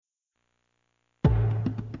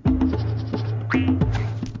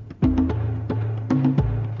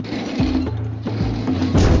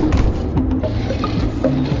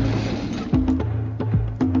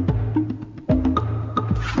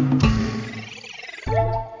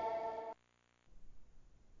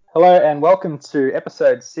Hello and welcome to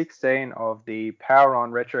episode 16 of the Power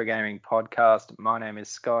On Retro Gaming podcast. My name is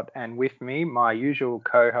Scott and with me, my usual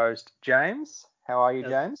co-host, James. How are you,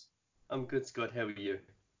 James? I'm good, Scott. How are you?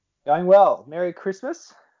 Going well. Merry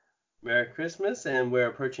Christmas. Merry Christmas, and we're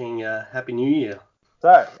approaching Happy New Year.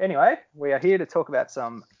 So, anyway, we are here to talk about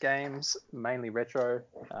some games, mainly retro,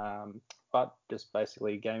 but just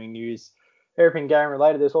basically gaming news. Everything game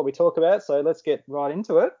related is what we talk about, so let's get right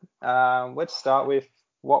into it. Let's start with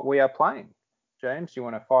what we are playing. James, do you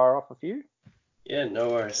want to fire off a few? Yeah, no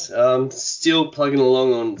worries. Still plugging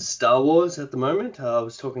along on Star Wars at the moment. I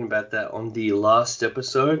was talking about that on the last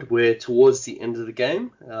episode. We're towards the end of the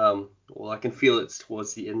game. I can feel it's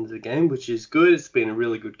towards the end of the game, which is good. It's been a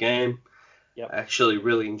really good game. Yep. I actually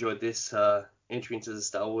really enjoyed this entry into the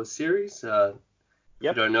Star Wars series. If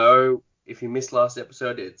Yep. you don't know, if you missed last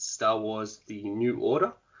episode, it's Star Wars The New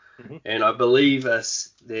Order. Mm-hmm. And I believe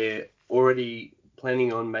they're already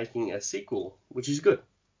planning on making a sequel, which is good.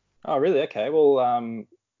 Oh, really? Okay. Well,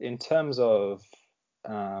 in terms of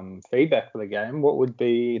feedback for the game, what would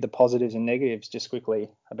be the positives and negatives just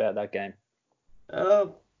quickly about that game?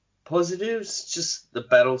 Positives, just the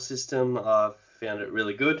battle system. I found it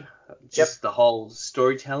really good. Just the whole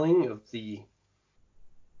storytelling of the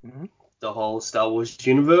whole Star Wars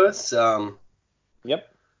universe.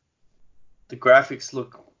 Yep. The graphics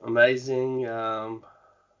look amazing.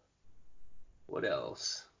 What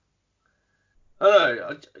else? I don't know.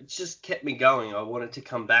 It just kept me going. I wanted to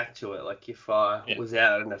come back to it. Like if I was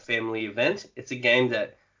out in a family event, it's a game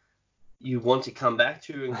that you want to come back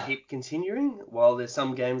to and keep continuing. While there's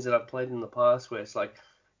some games that I've played in the past where it's like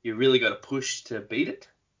you really got to push to beat it.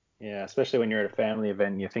 Yeah, especially when you're at a family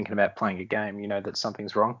event and you're thinking about playing a game, you know that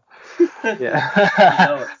something's wrong.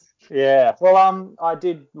 Yeah. Yeah. Well,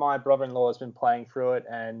 my brother-in-law has been playing through it,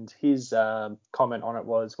 and his comment on it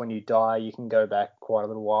was when you die, you can go back quite a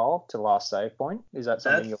little while to the last save point. Is that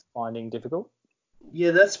something you're finding difficult?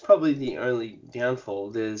 Yeah, that's probably the only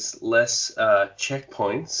downfall. There's less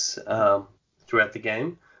checkpoints throughout the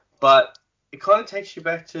game, but it kind of takes you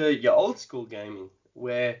back to your old school gaming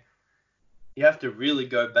where you have to really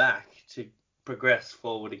go back to progress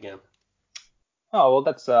forward again. Oh, well,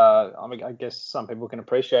 that's, I guess some people can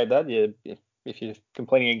appreciate that. If you're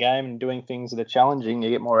completing a game and doing things that are challenging, you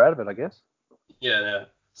get more out of it, I guess. Yeah.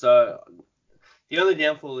 So the only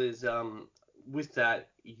downfall is with that,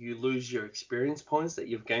 you lose your experience points that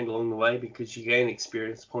you've gained along the way because you gain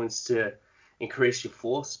experience points to increase your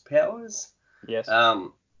force powers. Yes.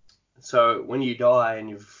 So when you die and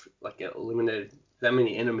you've eliminated that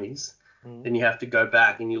many enemies, then you have to go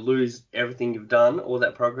back and you lose everything you've done, all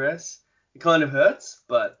that progress. It kind of hurts,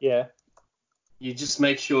 but you just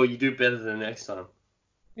make sure you do better the next time.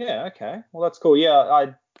 Yeah, okay. Well, that's cool. Yeah,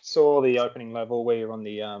 I saw the opening level where you're on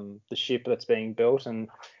the ship that's being built, and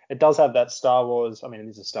it does have that Star Wars. I mean, it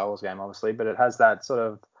is a Star Wars game, obviously, but it has that sort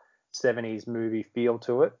of 70s movie feel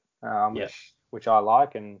to it, which I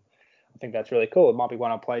like, and I think that's really cool. It might be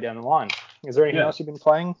one I'll play down the line. Is there anything else you've been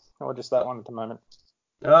playing, or just that one at the moment?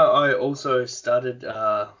 I also started.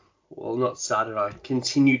 I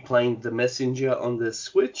continued playing The Messenger on the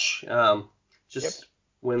Switch.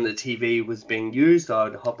 When the TV was being used, I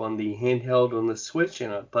would hop on the handheld on the Switch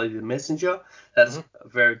and I'd play The Messenger. That's a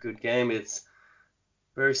very good game. It's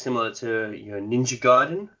very similar to Ninja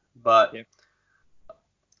Gaiden, but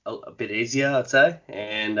a bit easier, I'd say.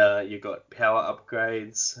 And you've got power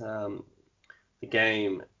upgrades. The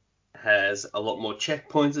game has a lot more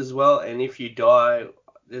checkpoints as well. And if you die,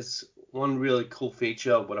 there's one really cool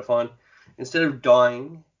feature of what I find. Instead of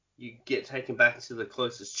dying, you get taken back to the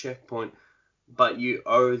closest checkpoint, but you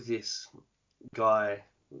owe this guy,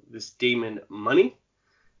 this demon, money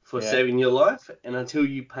for saving your life. And until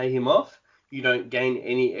you pay him off, you don't gain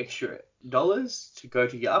any extra dollars to go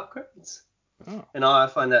to your upgrades. Oh. And I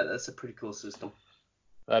find that's a pretty cool system.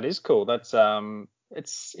 That is cool. That's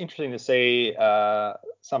it's interesting to see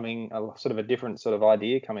something, sort of a different sort of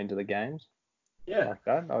idea come into the games. Yeah. Like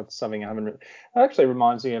that. It's something I haven't. It actually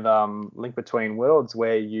reminds me of Link Between Worlds,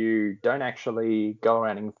 where you don't actually go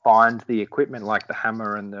around and find the equipment like the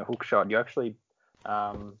hammer and the hook shot. You actually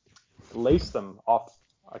lease them off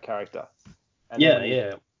a character. And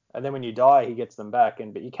then when you die, he gets them back,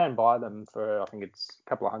 but you can buy them for, I think it's a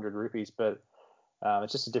couple of $100 rupees, but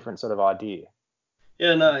it's just a different sort of idea.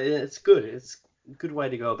 Yeah, no, it's good. It's a good way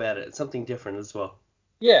to go about it. It's something different as well.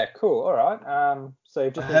 Yeah, cool. All right. So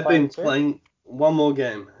you've just been playing one more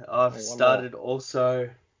game. I've started also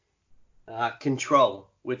Control,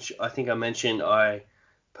 which I think I mentioned I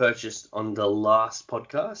purchased on the last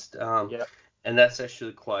podcast. And that's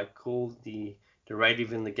actually quite cool. The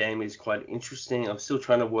narrative in the game is quite interesting. I'm still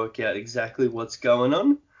trying to work out exactly what's going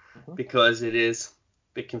on. because it is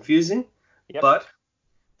a bit confusing, Yep. but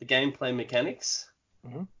the gameplay mechanics,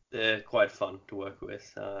 hmm they're quite fun to work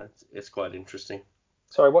with. It's quite interesting.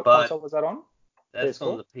 Sorry, what But console was that on? that's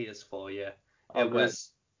on PS4? the PS4, yeah. Oh, It great.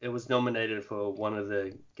 was it was nominated for one of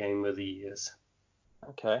the Game of the Years.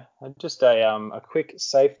 Okay. Just a quick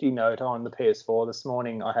safety note on the PS4. This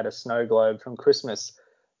morning I had a snow globe from Christmas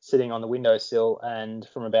sitting on the windowsill, and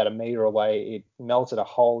from about a meter away it melted a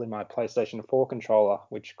hole in my PlayStation 4 controller,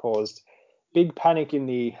 which caused big panic in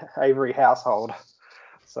the Avery household.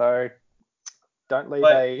 So don't leave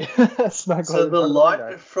Wait, a snow so globe in the front of the window.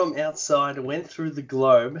 light from outside went through the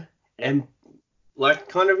globe Yep. and like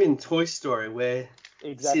kind of in Toy Story where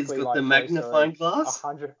Sid's Exactly got the like Toy magnifying Story. glass?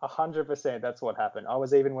 100%. That's what happened. I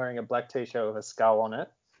was even wearing a black t-shirt with a skull on it.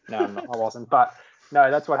 No, I wasn't. But no,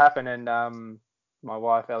 that's what happened. And my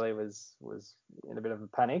wife Ellie was in a bit of a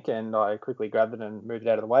panic, and I quickly grabbed it and moved it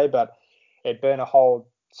out of the way. But it burned a hole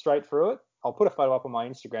straight through it. I'll put a photo up on my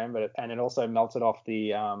Instagram, and it also melted off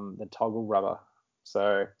the toggle rubber.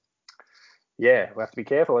 So yeah, we have to be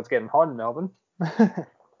careful. It's getting hot in Melbourne.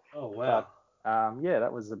 Oh wow. But yeah,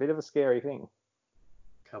 that was a bit of a scary thing.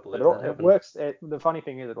 Can't But believe that it happened. works. The funny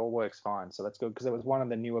thing is, it all works fine. So that's good, because it was one of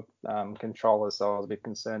the newer controllers. So I was a bit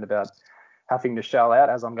concerned about having to shell out,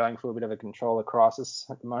 as I'm going through a bit of a controller crisis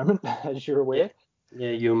at the moment, as you're Yeah. aware.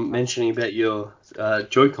 Yeah, you're mentioning about your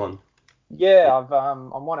Joy-Con. Yeah,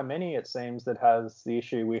 I'm one of many, it seems, that has the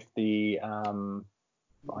issue with the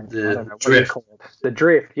I don't The know, what do you drift. call it? The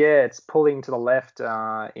drift. Yeah, it's pulling to the left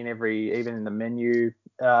even in the menu.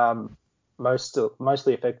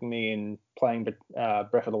 Mostly affecting me in playing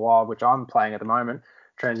Breath of the Wild, which I'm playing at the moment.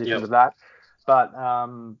 Transition Yep. to that, but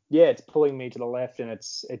yeah, it's pulling me to the left, and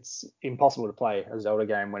it's impossible to play a Zelda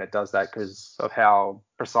game when it does that, because of how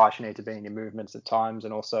precise you need to be in your movements at times,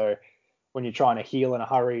 and also when you're trying to heal in a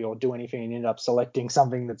hurry or do anything and you end up selecting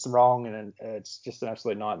something that's wrong, and it's just an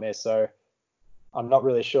absolute nightmare. So I'm not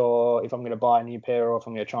really sure if I'm going to buy a new pair or if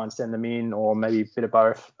I'm going to try and send them in, or maybe a bit of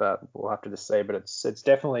both, but we'll have to just see. But it's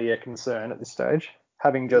definitely a concern at this stage.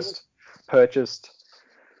 Having Yeah. just purchased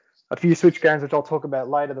a few Switch games, which I'll talk about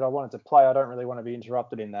later, that I wanted to play, I don't really want to be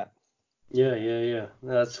interrupted in that. Yeah.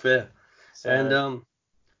 No, that's fair. And So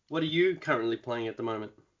what are you currently playing at the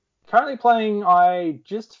moment? currently playing, I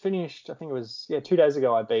just finished, I think it was, 2 days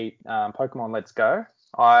ago, I beat Pokemon Let's Go.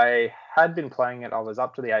 I had been playing it, I was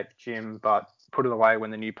up to the 8th gym, but put it away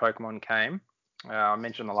when the new Pokemon came. I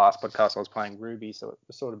mentioned in the last podcast I was playing Ruby, so it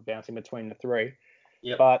was sort of bouncing between the three.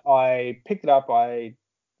 Yep. But I picked it up. I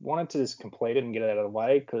wanted to just complete it and get it out of the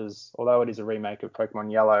way, because although it is a remake of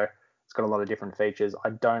Pokemon Yellow, it's got a lot of different features.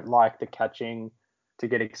 I don't like the catching to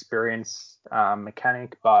get experience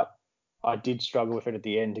mechanic, but I did struggle with it at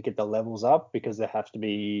the end to get the levels up, because there have to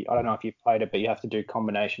be, I don't know if you've played it, but you have to do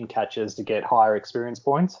combination catches to get higher experience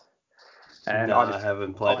points. And No, I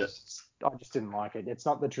haven't played it. I just didn't like it. It's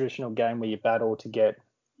not the traditional game where you battle to get,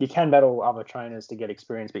 you can battle other trainers to get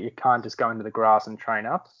experience, but you can't just go into the grass and train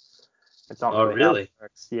up. It's not Oh, really how it really?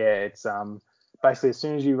 works. Yeah, it's basically as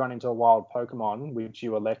soon as you run into a wild Pokemon, which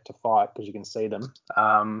you elect to fight because you can see them,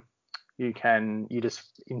 you just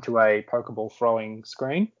into a Pokeball throwing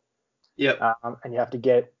screen, Yep. and you have to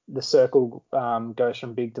get the circle, goes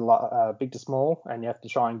from big to small, and you have to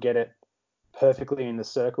try and get it perfectly in the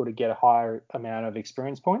circle to get a higher amount of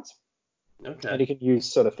experience points. And Okay. you can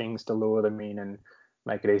use sort of things to lure them in and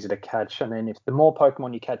make it easy to catch. And then if the more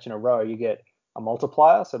Pokemon you catch in a row, you get a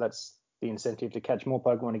multiplier. So that's the incentive to catch more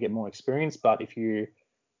Pokemon to get more experience. But if the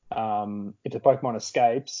Pokemon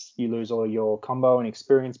escapes, you lose all your combo and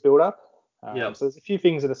experience build up. Yep. So there's a few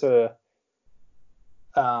things that are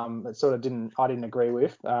I didn't agree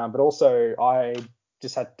with. But also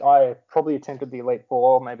I probably attempted the Elite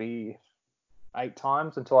Four maybe 8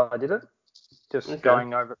 times until I did it. Just Okay.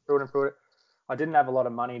 going over through it and through it. I didn't have a lot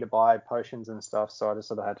of money to buy potions and stuff, so I just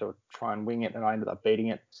sort of had to try and wing it, and I ended up beating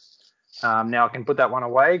it. Now I can put that one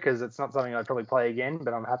away, because it's not something I'd probably play again,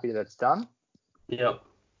 but I'm happy that it's done. Yep.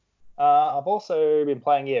 I've also been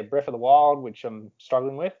playing, Breath of the Wild, which I'm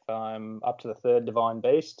struggling with. I'm up to the third Divine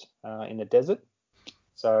Beast in the desert.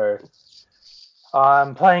 So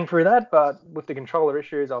I'm playing through that, but with the controller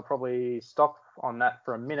issues, I'll probably stop on that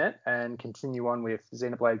for a minute and continue on with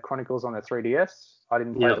Xenoblade Chronicles on the 3DS. I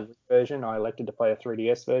didn't play the Yep. Wii version. I elected to play a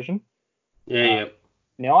 3DS version. Yeah. Uh, Yep.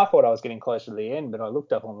 Now, I thought I was getting closer to the end, but I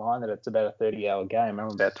looked up online that it's about a 30-hour game. I'm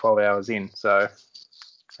about 12 hours in. So,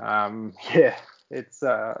 yeah, it's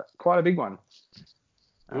quite a big one.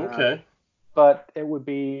 Okay. But it would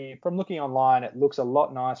be, from looking online, it looks a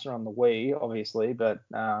lot nicer on the Wii, obviously. But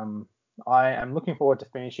I am looking forward to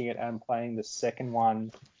finishing it and playing the second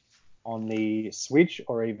one on the Switch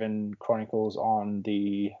or even Chronicles on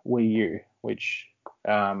the Wii U, which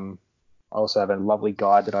I also have a lovely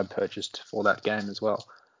guide that I purchased for that game as well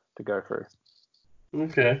to go through.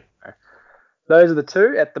 Okay. Those are the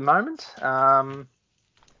two at the moment.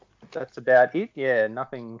 That's about it. Yeah,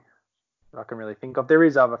 nothing I can really think of. There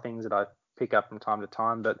is other things that I pick up from time to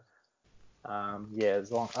time, but yeah,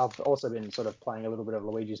 I've also been sort of playing a little bit of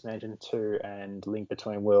Luigi's Mansion 2 and Link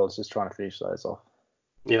Between Worlds, just trying to finish those off.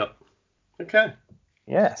 Yep. Okay.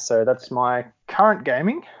 Yeah, so that's my current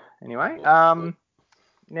gaming. Anyway,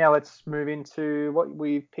 now let's move into what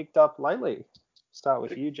we've picked up lately. Start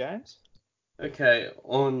with you, James. Okay,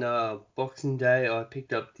 on Boxing Day, I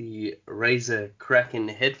picked up the Razer Kraken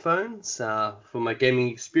headphones for my gaming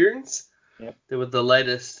experience. Yep. They were the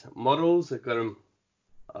latest models. I got them,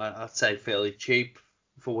 I'd say, fairly cheap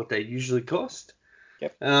for what they usually cost.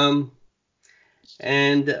 Yep.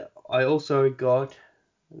 And I also got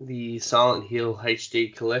the Silent Hill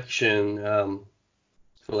HD collection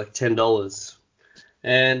for like $10.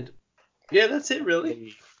 And yeah, that's it really.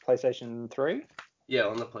 The PlayStation 3? Yeah,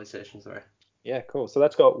 on the PlayStation 3. Yeah, cool. So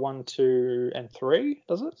that's got 1, 2, and 3,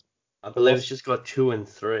 does it? I believe it's just got 2 and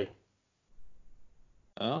 3.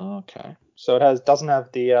 Oh, okay. So it doesn't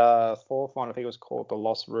have the fourth one. I think it was called The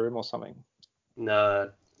Lost Room or something.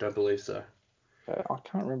 No, don't believe so. I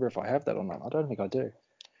can't remember if I have that or not. I don't think I do.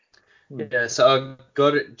 Yeah, so I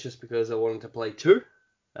got it just because I wanted to play 2.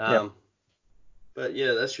 Yep. But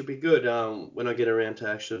yeah, that should be good when I get around to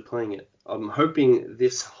actually playing it. I'm hoping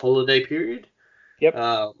this holiday period. Yep.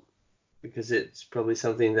 Because it's probably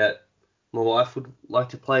something that my wife would like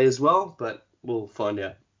to play as well, but we'll find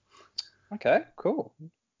out. Okay, cool.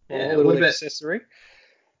 Yeah, a little accessory.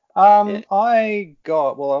 I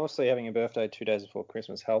got, well, obviously having a birthday 2 days before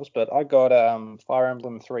Christmas helps, but I got Fire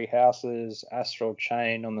Emblem Three Houses, Astral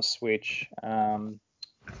Chain on the Switch. With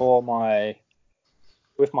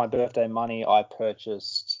my birthday money, I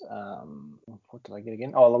purchased, what did I get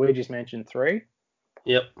again? Oh, Luigi's Mansion 3.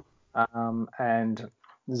 Yep. And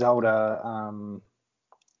Zelda,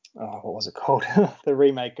 what was it called? The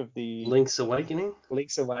remake of the Link's Awakening.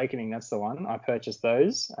 Link's Awakening, that's the one. I purchased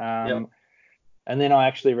those. Yep. And then I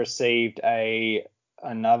actually received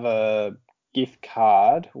another gift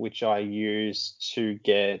card, which I used to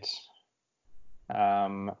get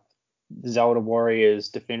Zelda Warriors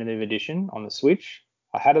Definitive Edition on the Switch.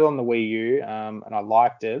 I had it on the Wii U, and I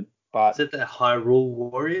liked it, but... Is it the Hyrule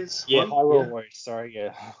Warriors Yeah, one? Hyrule Warriors, sorry,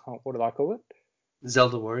 yeah. What did I call it?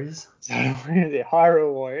 Zelda Warriors. The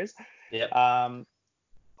Hyrule Warriors. Yep. I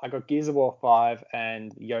got Gears of War 5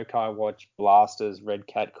 and Yokai Watch Blasters Red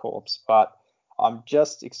Cat Corps, but I'm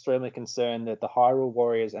just extremely concerned that the Hyrule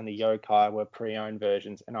Warriors and the Yokai were pre-owned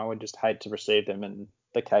versions, and I would just hate to receive them and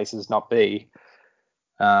the cases not be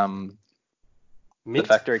the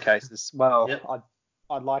factory cases. Well, yep.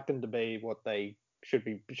 I'd like them to be what they should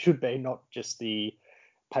be, not just the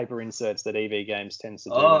paper inserts that EB Games tends to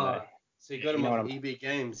do. So you got them on EB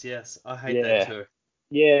Games, yes. I hate that too.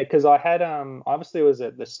 Yeah, because I had obviously it was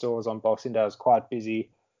at the stores on Boxing Day. I was quite busy.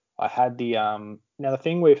 I had the now the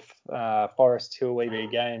thing with Forest Hill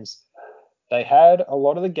EB Games, they had a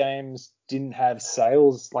lot of the games didn't have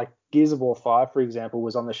sales. Like Gears of War 5, for example,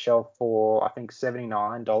 was on the shelf for I think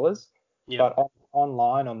 $79. Yep. But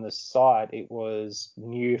online on the site it was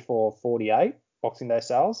new for $48 Boxing Day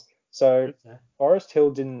sales. So Forest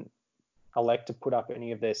Hill didn't elect to put up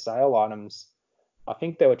any of their sale items. I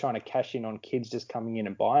think they were trying to cash in on kids just coming in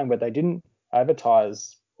and buying, but they didn't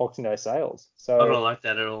advertise Boxing Day sales. So I don't like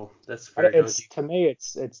that at all. That's very dodgy. To me,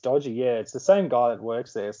 it's dodgy. Yeah, it's the same guy that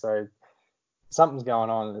works there, so something's going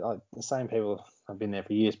on. The same people have been there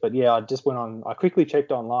for years. But yeah, I just went on. I quickly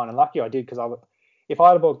checked online, and lucky I did because if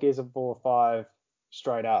I had bought Gears of War 5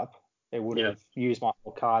 straight up, it would have used my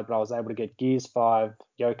whole card. But I was able to get Gears 5,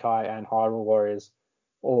 Yokai, and Hyrule Warriors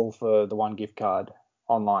all for the one gift card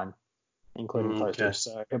online, including postage.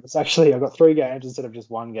 So it was actually, I got 3 games instead of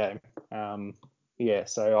just one game. Yeah,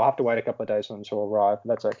 so I'll have to wait a couple of days for them to arrive.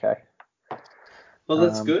 That's okay. Well,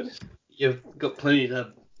 that's good. You've got plenty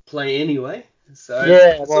to play anyway. So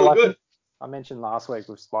yeah, well, all good. I mentioned last week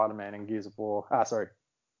with Spider-Man and Gears of War.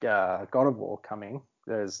 God of War coming.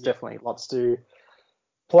 There's definitely lots to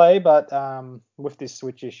play, but with this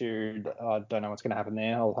Switch issue, I don't know what's going to happen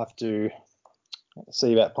there. I'll have to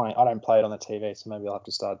see about playing. I don't play it on the TV, so maybe I'll have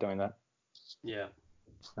to start doing that. Yeah.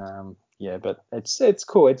 Yeah, but it's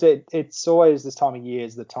cool. It's always this time of year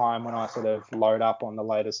is the time when I sort of load up on the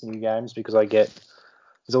latest new games because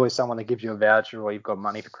there's always someone that gives you a voucher or you've got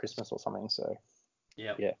money for Christmas or something. So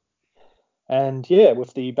yeah. And yeah,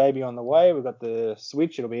 with the baby on the way, we've got the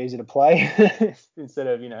Switch. It'll be easy to play instead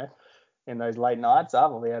of in those late nights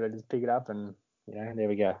up, I'll be able to just pick it up and there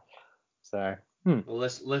we go. So Well,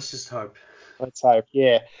 let's just hope. let's hope.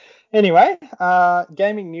 Yeah. Anyway,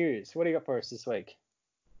 gaming news. What do you got for us this week?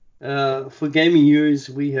 For gaming news,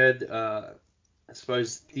 we had I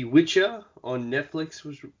suppose The Witcher on Netflix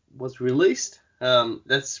was released.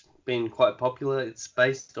 That's been quite popular. It's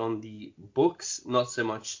based on the books, not so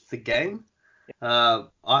much the game. I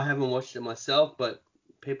haven't watched it myself, but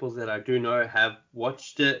people that I do know have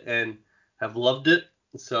watched it and have loved it.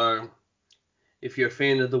 So if you're a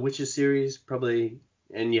fan of the Witcher series, probably,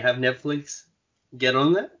 and you have Netflix, get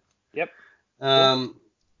on that. Yep.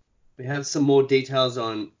 We have some more details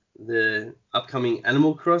on the upcoming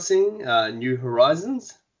Animal Crossing New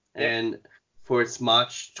Horizons, and for its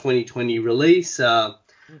March 2020 release, had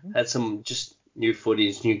some just new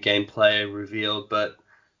footage, new gameplay revealed, but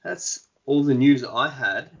that's all the news I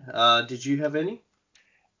had. Did you have any?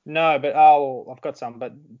 No, but I've got some.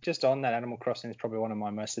 But just on that, Animal Crossing is probably one of my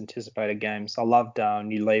most anticipated games. I loved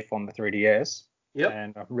New Leaf on the 3DS. Yep.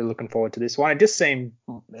 And I'm really looking forward to this one. It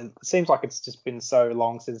seems like it's just been so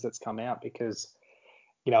long since it's come out because,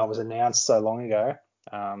 it was announced so long ago.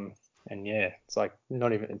 And yeah, it's like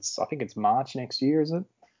I think it's March next year, is it?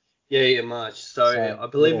 Yeah, March. So I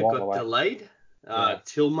believe it got delayed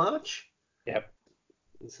till March. Yep.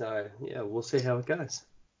 So yeah, we'll see how it goes.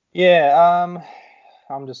 Yeah,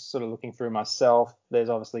 I'm just sort of looking through myself. There's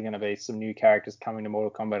obviously going to be some new characters coming to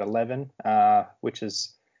Mortal Kombat 11, which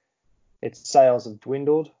is its sales have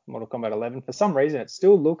dwindled. Mortal Kombat 11, for some reason, it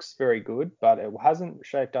still looks very good, but it hasn't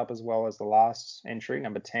shaped up as well as the last entry,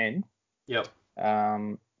 number 10. Yep.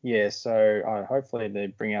 Yeah, so hopefully they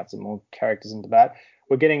bring out some more characters into that.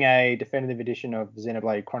 We're getting a definitive edition of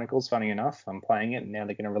Xenoblade Chronicles. Funny enough, I'm playing it, and now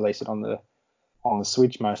they're going to release it on the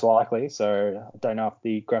Switch most likely. So I don't know if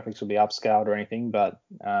the graphics will be upscaled or anything, but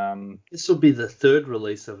this will be the third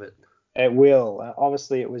release of it. It will.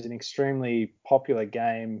 Obviously, it was an extremely popular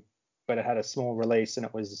game, but it had a small release, and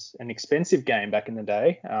it was an expensive game back in the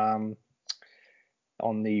day on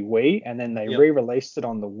the Wii, and then they re-released it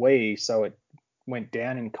on the Wii, so it went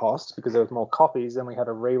down in cost because there was more copies. Then we had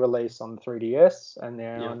a re-release on the 3DS, and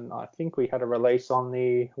then I think we had a release on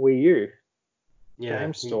the Wii U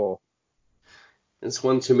game store. It's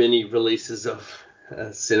one too many releases of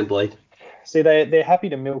Xenoblade. See, they're happy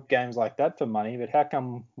to milk games like that for money, but how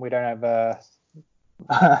come we don't have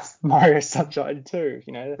Mario Sunshine 2?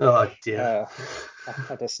 Oh dear. I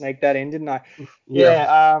had to sneak that in, didn't I?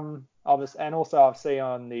 Yeah. Obviously, and also I've seen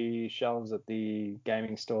on the shelves at the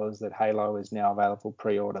gaming stores that Halo is now available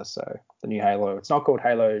pre-order. So the new Halo, it's not called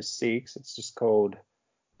Halo 6, it's just called,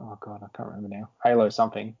 oh god, I can't remember now. Halo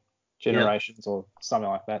something, Generations or something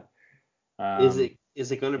like that.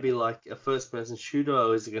 Is it going to be like a first-person shooter,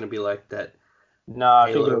 or is it going to be like that? No,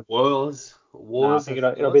 I think it'll Wars. No, I think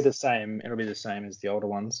it'll be the same. It'll be the same as the older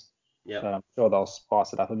ones. Yeah. So I'm sure they'll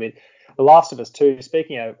spice it up a bit. The Last of Us 2.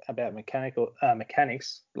 Speaking about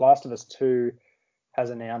mechanics, Last of Us 2 has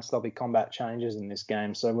announced there'll be combat changes in this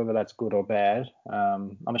game. So whether that's good or bad,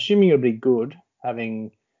 I'm assuming it'll be good.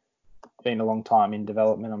 Having been a long time in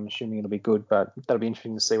development, I'm assuming it'll be good. But that'll be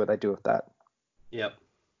interesting to see what they do with that. Yep.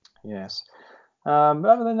 Yes. But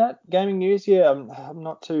other than that, gaming news, I'm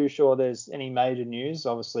not too sure there's any major news.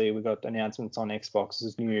 Obviously, we've got announcements on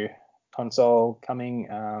Xbox's new console coming,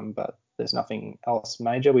 but there's nothing else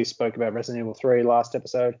major. We spoke about Resident Evil 3 last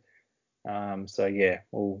episode. So yeah,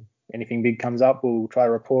 anything big comes up, we'll try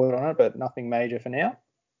to report on it, but nothing major for now.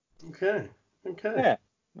 Okay. Yeah.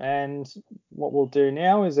 And what we'll do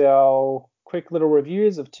now is our quick little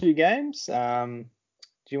reviews of 2 games. Do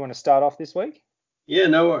you want to start off this week? Yeah,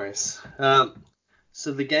 no worries.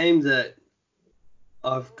 So the game that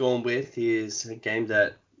I've gone with is a game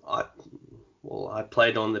that I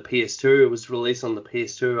played on the PS2. It was released on the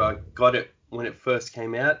PS2. I got it when it first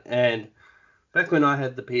came out, and back when I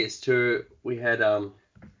had the PS2, we had a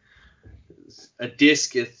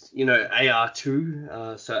disc. It's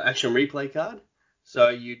AR2, so action replay card. So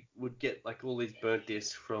you would get like all these burnt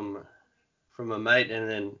discs from a mate, and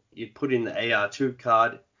then you'd put in the AR2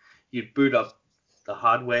 card. You'd boot up the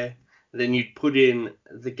hardware, then you'd put in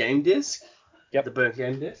the game disc, the burnt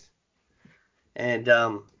game disc. And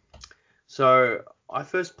so I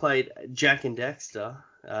first played Jak and Daxter,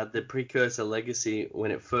 the Precursor Legacy,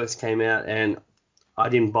 when it first came out, and I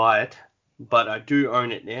didn't buy it, but I do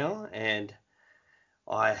own it now, and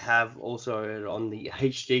I have also on the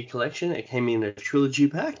HD collection. It came in a trilogy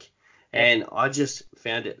pack, and I just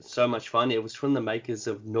found it so much fun. It was from the makers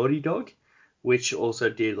of Naughty Dog, which also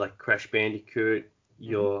did like Crash Bandicoot,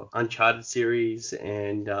 your Uncharted series,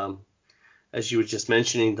 and as you were just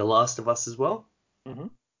mentioning, The Last of Us as well. Mm-hmm.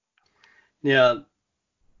 Now,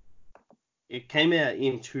 it came out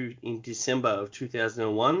in December of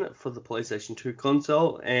 2001 for the PlayStation 2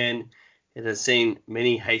 console, and it has seen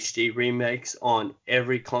many HD remakes on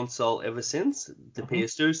every console ever since the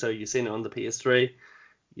PS2. So you've seen it on the PS3,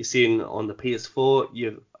 you've seen it on the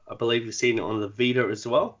PS4, I believe you've seen it on the Vita as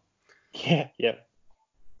well. Yeah, yeah.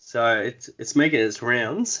 So it's making its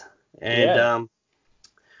rounds, and Yeah.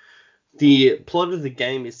 the plot of the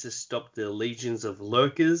game is to stop the legions of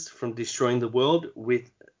lurkers from destroying the world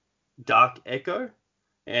with Dark Echo,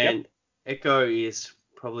 and Echo is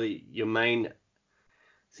probably your main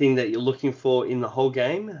thing that you're looking for in the whole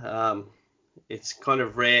game. It's kind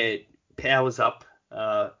of rare, powers up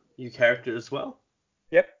your character as well,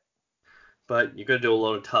 Yep. but you've got to do a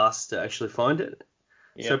lot of tasks to actually find it.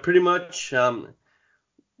 Yep. So pretty much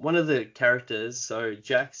one of the characters, so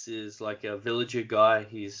Jax is like a villager guy,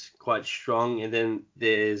 he's quite strong, and then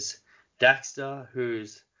there's Daxter,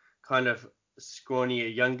 who's kind of scrawny, a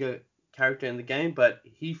younger character in the game, but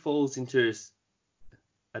he falls into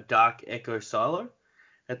a Dark Echo silo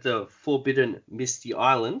at the Forbidden Misty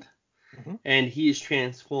Island, and he is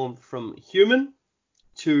transformed from human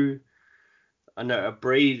to a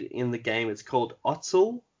breed in the game. It's called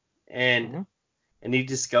Otzel, and he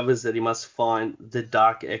discovers that he must find the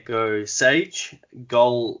Dark Echo Sage,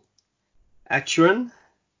 Gol Acheron,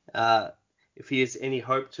 if he has any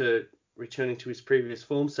hope to returning to his previous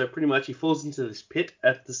form. So pretty much he falls into this pit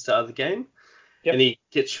at the start of the game, and he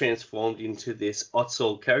gets transformed into this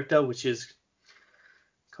Otzel character, which is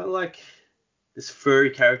kind of like this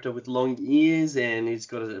furry character with long ears, and he's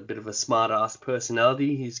got a bit of a smart-ass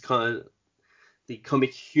personality. He's kind of the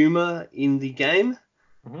comic humor in the game.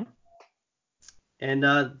 And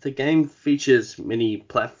the game features many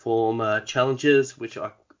platform challenges, which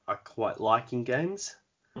I quite like in games.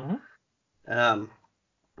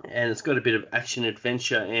 And it's got a bit of action,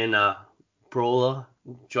 adventure, and brawler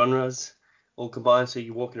genres all combined. So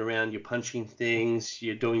you're walking around, you're punching things,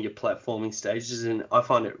 you're doing your platforming stages, and I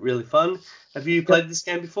find it really fun. Have you played this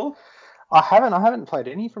game before? I haven't played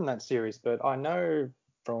any from that series, but I know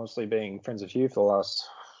from obviously being friends with you for the last,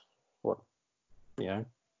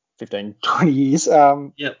 15, 20 years.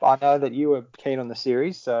 I know that you were keen on the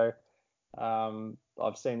series, so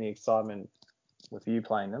I've seen the excitement with you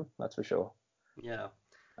playing them, that's for sure. Yeah.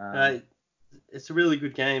 It's a really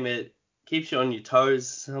good game. It keeps you on your toes.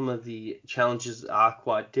 Some of the challenges are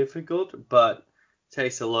quite difficult, but it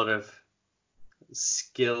takes a lot of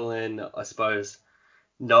skill and, I suppose,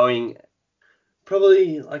 knowing,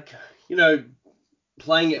 probably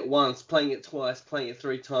playing it once, playing it twice, playing it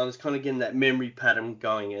 3 times, kind of getting that memory pattern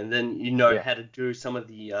going, and then how to do some of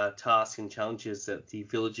the tasks and challenges that the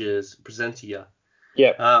villagers present to you.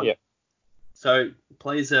 So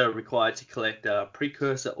players are required to collect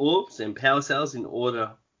precursor orbs and power cells in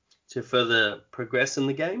order to further progress in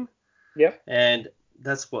the game. And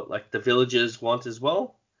that's what the villagers want as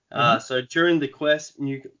well. So during the quest,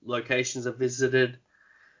 new locations are visited,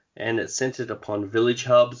 and it's centered upon village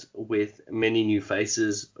hubs with many new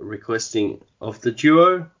faces requesting of the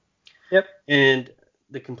duo. And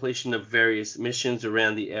the completion of various missions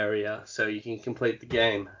around the area so you can complete the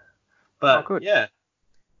game. But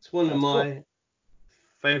it's one of my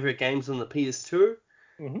favorite games on the PS2.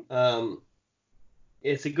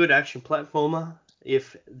 It's a good action platformer.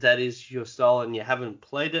 If that is your style and you haven't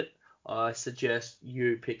played it, I suggest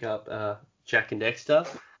you pick up Jak and Daxter.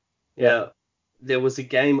 There was a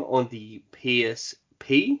game on the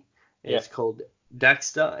PSP. It's called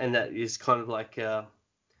Daxter, and that is kind of like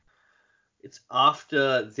it's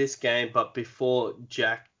after this game, but before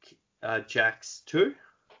Jax 2.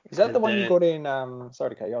 Is that the one you got in? Sorry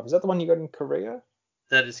to cut you off. Is that the one you got in Korea?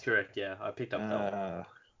 That is correct. Yeah, I picked up that one.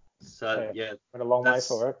 So went a long way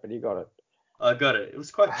for it, but you got it. I got it. It was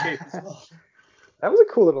quite cheap as well. That was a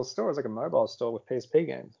cool little store. It was like a mobile store with PSP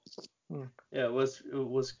games. Yeah, it was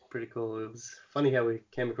pretty cool. It was funny how we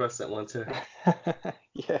came across that one too.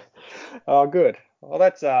 Oh, good. Well,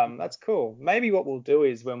 that's cool. Maybe what we'll do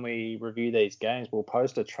is when we review these games, we'll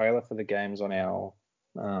post a trailer for the games on our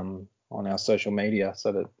social media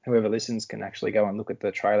so that whoever listens can actually go and look at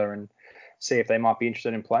the trailer and see if they might be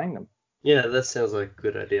interested in playing them. Yeah, that sounds like a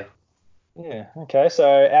good idea. Yeah. Okay.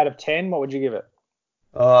 So out of 10, what would you give it?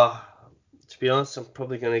 To be honest, I'm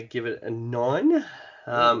probably going to give it a 9.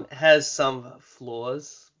 It has some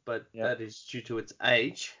flaws, but that is due to its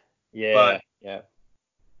age. But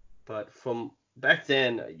from back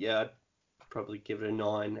then, I'd probably give it a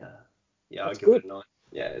 9. I'll give it a 9.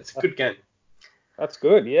 Yeah, it's a good game. That's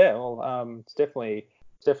good. Yeah. Well, it's definitely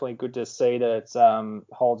good to see that it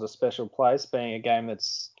holds a special place, being a game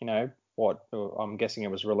that's, I'm guessing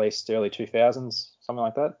it was released early 2000s, something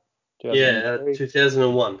like that.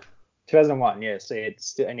 2001. 2001. Yeah, see,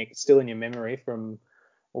 it's still in your memory from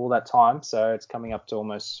all that time. So it's coming up to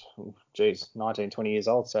almost, 19, 20 years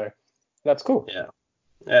old. So that's cool. Yeah.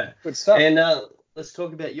 Yeah. Good stuff. And let's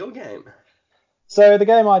talk about your game. So the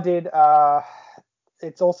game I did,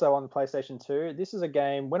 it's also on the PlayStation 2. This is a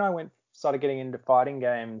game, when I started getting into fighting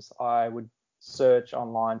games, I would search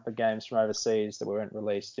online for games from overseas that weren't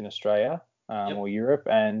released in Australia or Europe.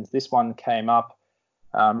 And this one came up.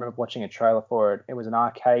 I remember watching a trailer for it. It was an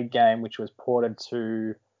arcade game which was ported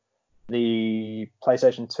to the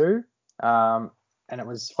PlayStation 2. And it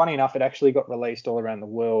was, funny enough, it actually got released all around the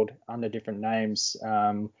world under different names.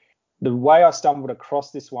 The way I stumbled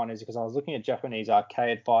across this one is because I was looking at Japanese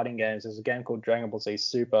arcade fighting games. There's a game called Dragon Ball Z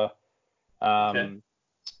Super. I think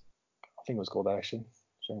it was called that, actually.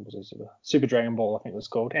 Dragon Ball Z Super. Super Dragon Ball, I think it was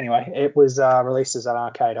called. Anyway, it was released as an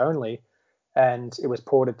arcade only, and it was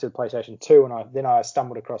ported to PlayStation 2. And then I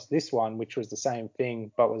stumbled across this one, which was the same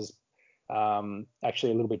thing, but was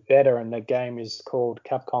actually a little bit better. And the game is called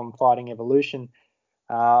Capcom Fighting Evolution.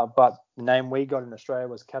 But the name we got in Australia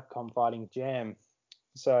was Capcom Fighting Jam.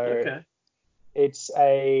 So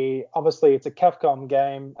obviously it's a Capcom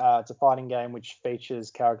game. It's a fighting game which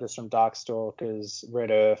features characters from Darkstalkers,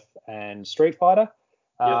 Red Earth, and Street Fighter.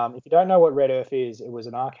 If you don't know what Red Earth is, it was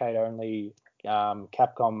an arcade-only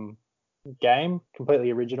Capcom game,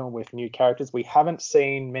 completely original with new characters. We haven't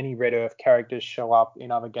seen many Red Earth characters show up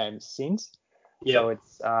in other games since. So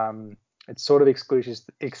it's sort of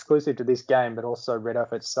exclusive to this game, but also Red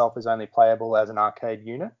Earth itself is only playable as an arcade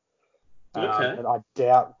unit. But I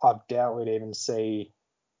doubt we'd even see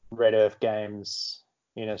Red Earth games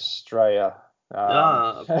in Australia.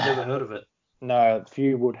 I've never heard of it. No,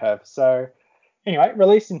 few would have. So anyway,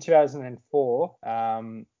 released in 2004.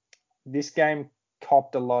 This game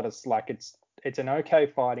copped a lot of slack. It's an okay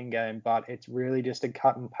fighting game, but it's really just a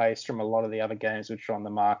cut and paste from a lot of the other games which are on the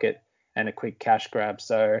market and a quick cash grab.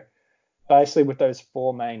 So basically with those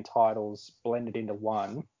four main titles blended into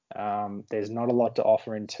one, there's not a lot to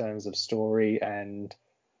offer in terms of story and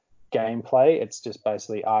gameplay. It's just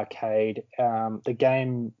basically arcade. The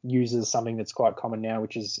game uses something that's quite common now,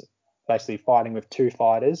 which is basically fighting with two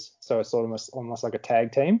fighters. So it's almost like a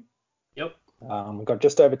tag team. Yep. We've got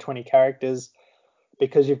just over 20 characters.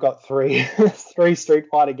 Because you've got three Street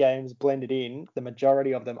Fighter games blended in, the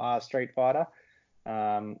majority of them are Street Fighter.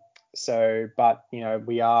 But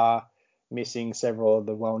we are missing several of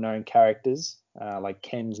the well-known characters. Like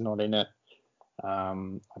Ken's not in it. I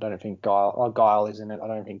don't think Guile is in it. I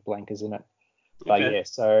don't think Blank is in it. But yeah,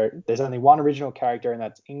 so there's only one original character, and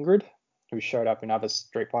that's Ingrid, who showed up in other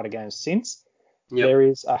Street Fighter games since. Yep. There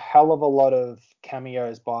is a hell of a lot of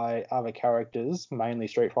cameos by other characters, mainly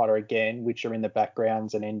Street Fighter again, which are in the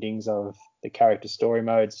backgrounds and endings of the character story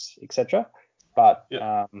modes, etc. But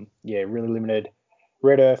really limited.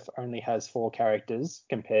 Red Earth only has 4 characters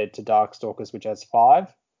compared to Darkstalkers, which has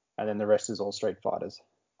 5, and then the rest is all Street Fighters.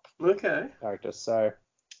 Okay. Characters. So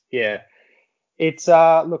yeah, it's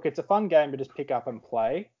it's a fun game to just pick up and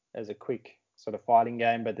play as a quick sort of fighting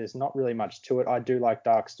game, but there's not really much to it. I do like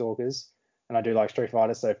Darkstalkers. And I do like Street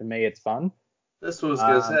Fighter, so for me, it's fun. That's what I was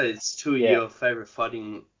going to say. It's two of your favorite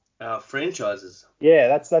fighting franchises. Yeah,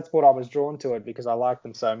 that's what I was drawn to it because I like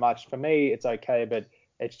them so much. For me, it's okay, but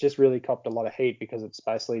it's just really copped a lot of heat because it's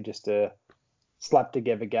basically just a slap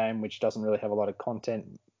together game which doesn't really have a lot of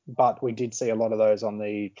content. But we did see a lot of those on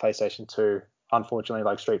the PlayStation 2, unfortunately,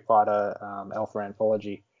 like Street Fighter Alpha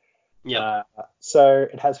Anthology. Yeah. So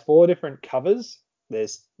it has 4 different covers.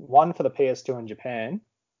 There's one for the PS2 in Japan,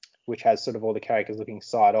 which has sort of all the characters looking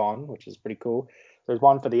side on, which is pretty cool. There's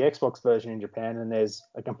one for the Xbox version in Japan, and there's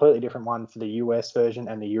a completely different one for the US version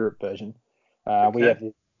and the Europe version. We have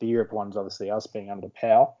the Europe ones, obviously, us being under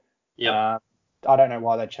PAL. Yeah. I don't know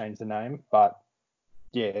why they changed the name, but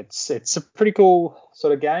yeah, it's a pretty cool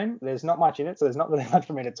sort of game. There's not much in it, so there's not really much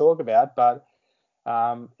for me to talk about, but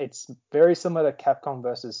it's very similar to Capcom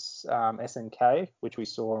versus SNK, which we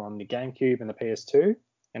saw on the GameCube and the PS2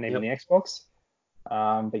 and even the Xbox.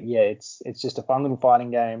 But yeah, it's just a fun little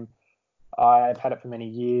fighting game. I've had it for many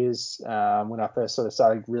years. When I first sort of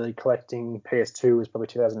started really collecting, PS2 was probably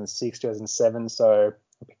 2006, 2007, so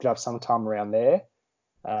I picked it up sometime around there.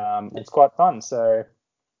 It's quite fun. So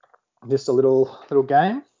just a little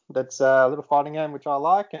game that's a little fighting game which I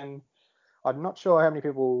like, and I'm not sure how many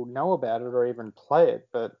people know about it or even play it,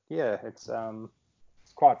 but yeah, it's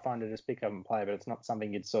quite fun to just pick up and play, but it's not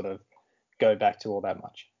something you'd sort of go back to all that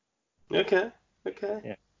much. Okay.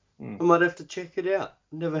 Yeah. I might have to check it out.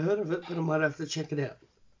 Never heard of it, but I might have to check it out.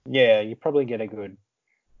 Yeah, you probably get a good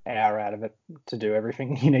hour out of it to do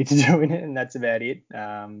everything you need to do in it, and that's about it.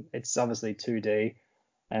 It's obviously 2D.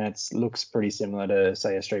 and it looks pretty similar to,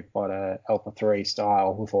 say, a Street Fighter Alpha 3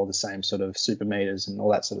 style with all the same sort of super meters and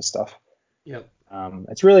all that sort of stuff. Yep.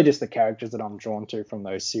 It's really just the characters that I'm drawn to from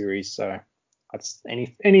those series. So that's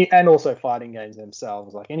any and also fighting games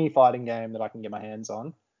themselves. Like any fighting game that I can get my hands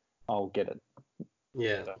on, I'll get it.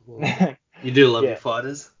 Yeah. So, Well, you do love yeah. your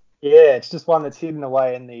fighters. Yeah, it's just one that's hidden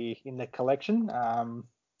away in the collection.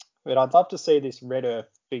 But I'd love to see this Red Earth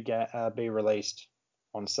be released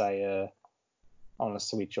on, say, on a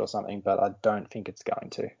Switch or something, but I don't think it's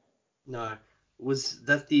going to. No. Was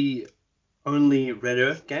that the only Red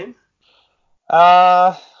Earth game?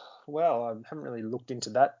 Well, I haven't really looked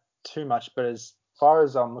into that too much, but as far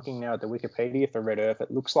as I'm looking now at the Wikipedia for Red Earth,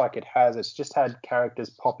 it looks like it's just had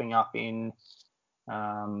characters popping up in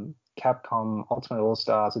Capcom Ultimate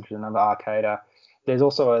All-Stars, which is another arcader. There's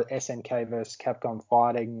also a SNK vs. Capcom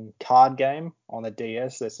fighting card game on the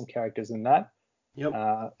DS. There's some characters in that.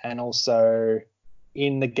 Yep. And also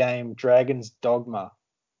in the game Dragon's Dogma,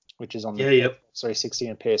 which is on the 360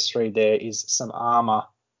 and PS3, there is some armor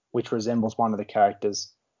which resembles one of the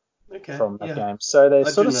characters from that game. So they're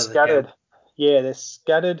sort of scattered. Yeah, they're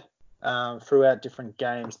scattered throughout different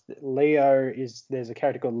games. There's a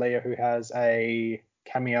character called Leo who has a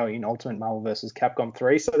cameo in Ultimate Marvel vs. Capcom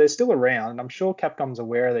 3, so they're still around. I'm sure Capcom's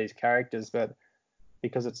aware of these characters, but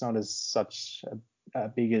because it's not as such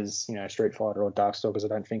big as, you know, Street Fighter or Darkstalkers, I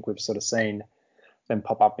don't think we've sort of seen them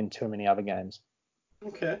pop up in too many other games.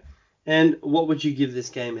 Okay. And what would you give this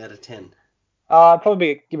game out of 10? I'd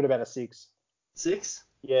probably give it about a 6. 6?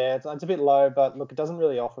 Yeah, it's a bit low, but look, it doesn't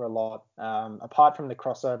really offer a lot. Apart from the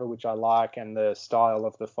crossover, which I like, and the style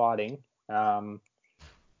of the fighting,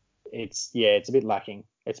 it's a bit lacking.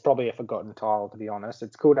 It's probably a forgotten title, to be honest.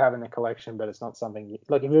 It's cool to have in the collection, but it's not something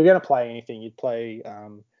like if you're going to play anything, you'd play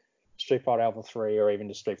Street Fighter Alpha 3 or even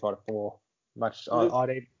just Street Fighter 4.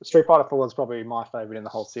 Street Fighter 4 is probably my favorite in the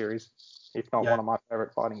whole series, if not one of my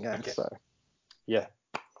favorite fighting games. Okay. So, yeah,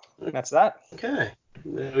 that's that. Okay,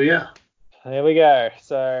 there we are. There we go.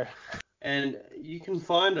 So, and you can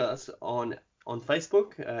find us on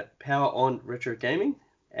Facebook at Power On Retro Gaming,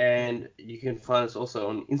 and you can find us also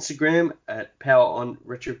on Instagram at Power On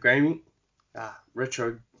Retro Gaming.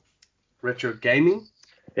 Retro Gaming.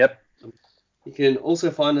 Yep. You can also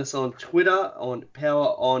find us on Twitter on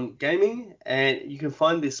Power On Gaming, and you can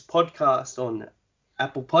find this podcast on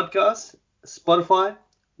Apple Podcasts, Spotify,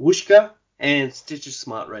 Whooshka, and Stitcher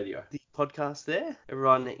Smart Radio. The podcast there.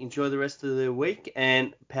 Everyone enjoy the rest of the week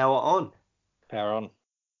and power on. Power on.